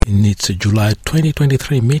In its July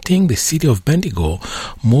 2023 meeting, the city of Bendigo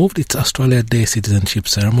moved its Australia Day citizenship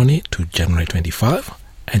ceremony to January 25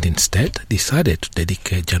 and instead decided to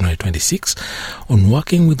dedicate January 26 on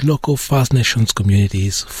working with local First Nations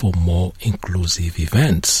communities for more inclusive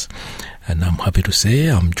events. And I'm happy to say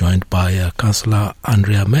I'm joined by Councillor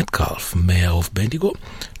Andrea Metcalf, Mayor of Bendigo,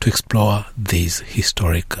 to explore these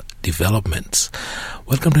historic developments.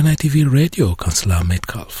 Welcome to NITV Radio, Councillor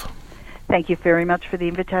Metcalf. Thank you very much for the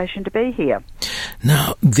invitation to be here.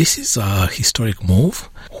 Now, this is a historic move.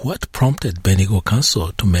 What prompted Bendigo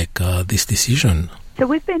Council to make this decision? So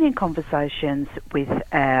we've been in conversations with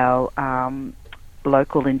our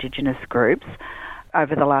local Indigenous groups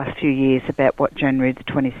over the last few years about what January the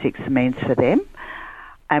 26th means for them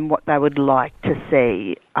and what they would like to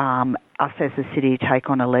see us as a city take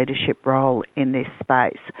on a leadership role in this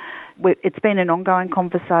space. It's been an ongoing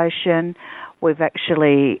conversation. We've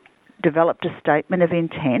actually developed a statement of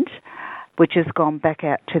intent which has gone back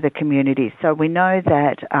out to the community. So we know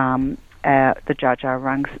that the Dja Dja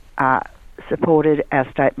Wurrungs supported our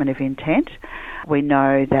statement of intent. We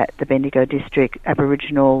know that the Bendigo District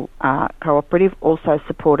Aboriginal Cooperative also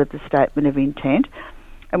supported the statement of intent.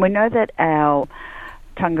 And we know that our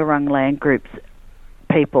Tungarung Land Group's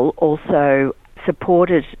people also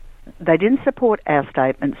supported. They didn't support our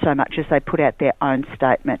statement so much as they put out their own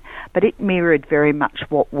statement, but it mirrored very much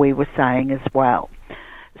what we were saying as well.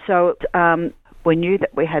 So we knew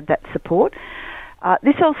that we had that support.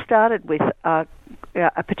 This all started with a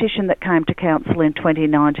petition that came to Council in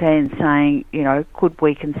 2019 saying, could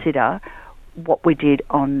we consider what we did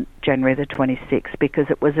on January the 26th, because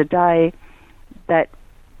it was a day that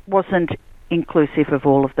wasn't inclusive of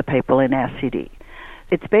all of the people in our city.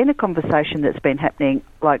 It's been a conversation that's been happening,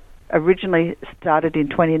 originally started in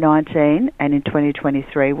 2019, and in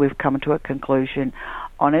 2023 we've come to a conclusion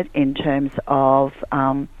on it in terms of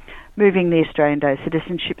moving the Australian Day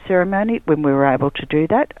citizenship ceremony, when we were able to do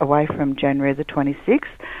that, away from January the 26th,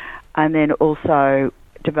 and then also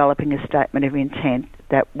developing a statement of intent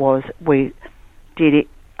we did it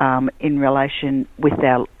in relation with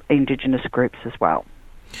our Indigenous groups as well.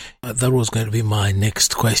 That was going to be my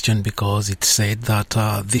next question, because it said that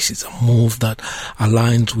this is a move that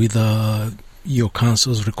aligns with your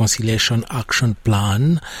council's reconciliation action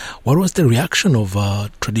plan. What was the reaction of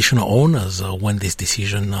traditional owners when this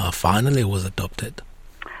decision finally was adopted?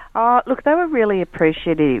 Look, they were really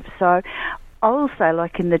appreciative. So I will say,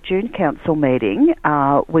 in the June council meeting,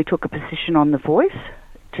 we took a position on the voice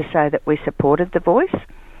to say that we supported the voice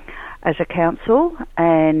as a council,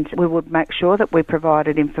 and we would make sure that we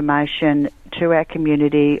provided information to our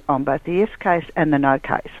community on both the yes case and the no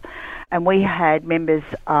case. And we had members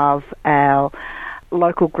of our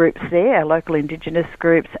local groups there, our local Indigenous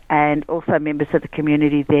groups, and also members of the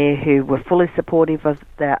community there who were fully supportive of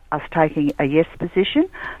us taking a yes position.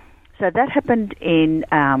 So that happened in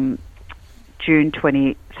June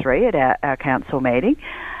 23 at our council meeting.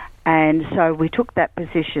 And so we took that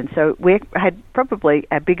position. So we had probably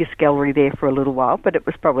our biggest gallery there for a little while, but it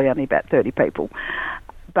was probably only about 30 people.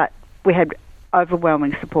 But we had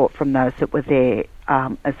overwhelming support from those that were there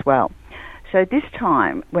as well. So this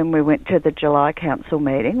time, when we went to the July council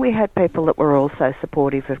meeting, we had people that were also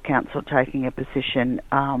supportive of council taking a position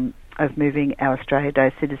of moving our Australia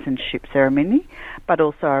Day citizenship ceremony, but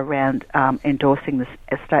also around endorsing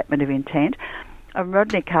a statement of intent.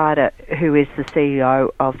 Rodney Carter, who is the CEO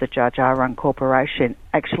of the Dja Dja Wurrung Corporation,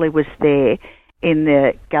 actually was there in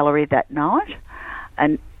the gallery that night,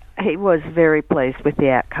 and he was very pleased with the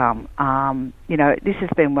outcome. This has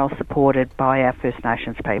been well supported by our First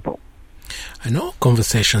Nations people. I know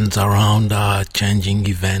conversations around changing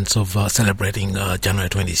events of celebrating January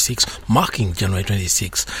 26, marking January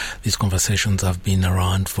 26. These conversations have been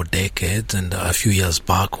around for decades, and a few years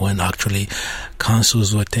back when actually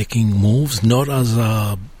councils were taking moves not as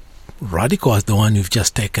radical as the one you've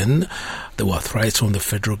just taken. There were threats from the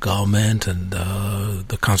federal government, and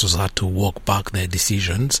the councils had to walk back their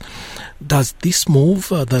decisions. Does this move,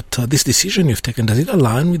 this decision you've taken, does it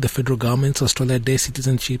align with the federal government's Australia Day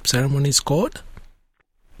citizenship ceremonies code?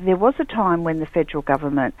 There was a time when the federal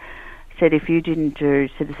government said if you didn't do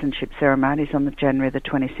citizenship ceremonies on the January the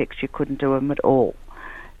 26th, you couldn't do them at all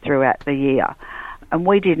throughout the year. And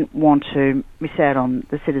we didn't want to miss out on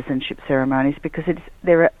the citizenship ceremonies because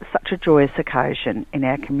they're such a joyous occasion in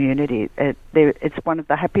our community. It's one of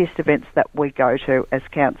the happiest events that we go to as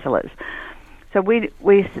councillors. So we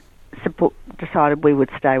decided we would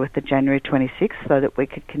stay with the January 26th so that we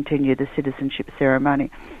could continue the citizenship ceremony.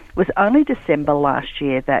 It was only December last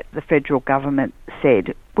year that the federal government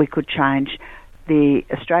said we could change the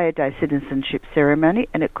Australia Day citizenship ceremony,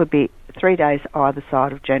 and it could be 3 days either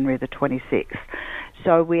side of January the 26th.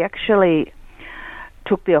 So we actually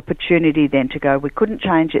took the opportunity then to go, we couldn't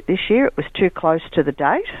change it this year, it was too close to the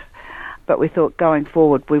date, but we thought going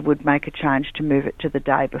forward we would make a change to move it to the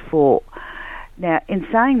day before. Now, in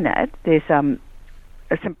saying that, there's some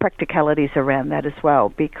practicalities around that as well,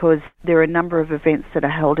 because there are a number of events that are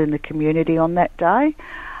held in the community on that day.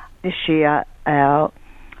 This year, our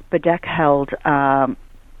BDAC held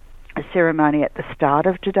a ceremony at the start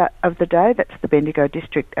of the day. That's the Bendigo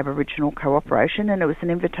District Aboriginal Cooperation, and it was an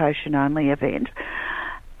invitation-only event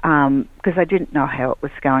because they didn't know how it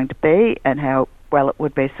was going to be and how well it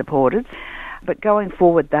would be supported. But going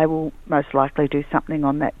forward, they will most likely do something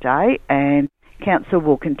on that day, and Council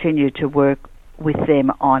will continue to work with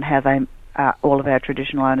them on how they, all of our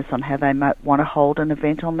traditional owners, on how they might want to hold an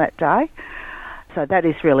event on that day. So that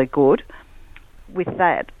is really good. With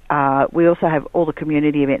that, we also have all the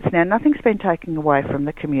community events. Now, nothing's been taken away from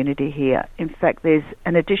the community here. In fact, there's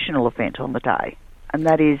an additional event on the day, and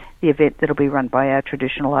that is the event that will be run by our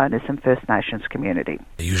traditional owners and First Nations community.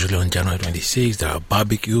 Usually on January 26th, there are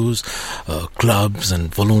barbecues, clubs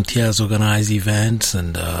and volunteers organise events,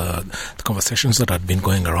 and the conversations that have been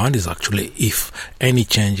going around is actually if any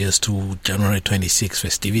changes to January 26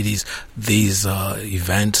 festivities, these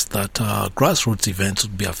events that are grassroots events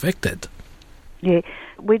would be affected. Yeah,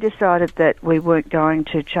 we decided that we weren't going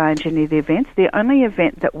to change any of the events. The only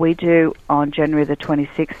event that we do on January the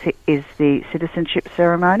 26th is the citizenship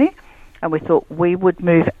ceremony, and we thought we would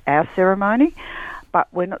move our ceremony, but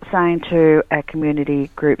we're not saying to our community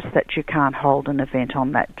groups that you can't hold an event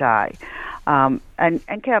on that day. And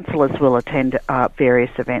councillors will attend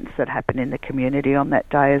various events that happen in the community on that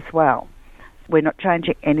day as well. We're not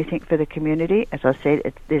changing anything for the community. As I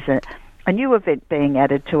said, there's a new event being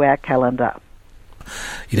added to our calendar.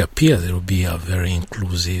 It appears it will be a very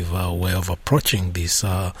inclusive way of approaching this.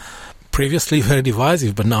 Previously very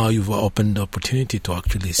divisive, but now you've opened the opportunity to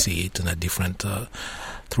actually see it in a different,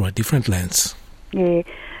 through a different lens. Yeah,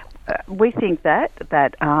 we think that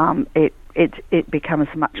it becomes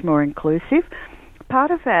much more inclusive.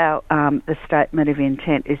 Part of our the statement of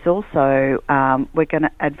intent is also we're going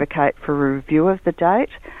to advocate for a review of the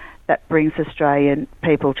date that brings Australian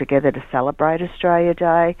people together to celebrate Australia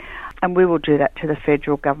Day. And we will do that to the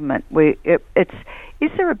federal government. Is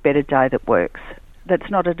there a better day that works, that's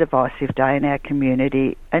not a divisive day in our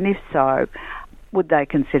community? And if so, would they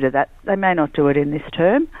consider that? They may not do it in this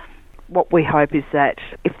term. What we hope is that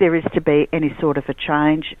if there is to be any sort of a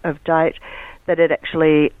change of date, that it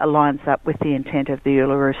actually aligns up with the intent of the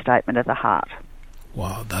Uluru Statement of the Heart.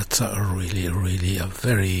 Wow, that's a really a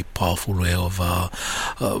very powerful way of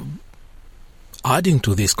adding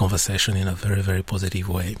to this conversation in a very, very positive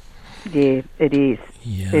way. Yeah, it is.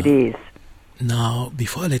 Yeah. It is. Now,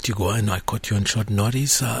 before I let you go, I know I caught you on short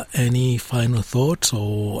notice. Any final thoughts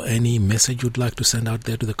or any message you'd like to send out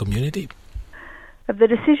there to the community? Of the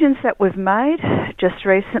decisions that we've made just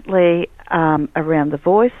recently around the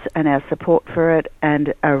voice and our support for it,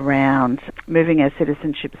 and around moving our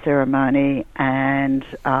citizenship ceremony and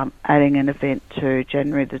adding an event to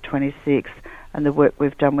January the 26th, and the work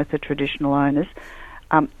we've done with the traditional owners,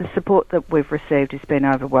 the support that we've received has been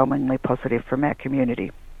overwhelmingly positive from our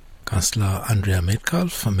community. Councillor Andrea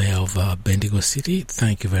Metcalf, Mayor of Bendigo City,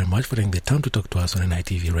 thank you very much for taking the time to talk to us on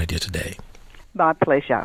NITV Radio today. My pleasure.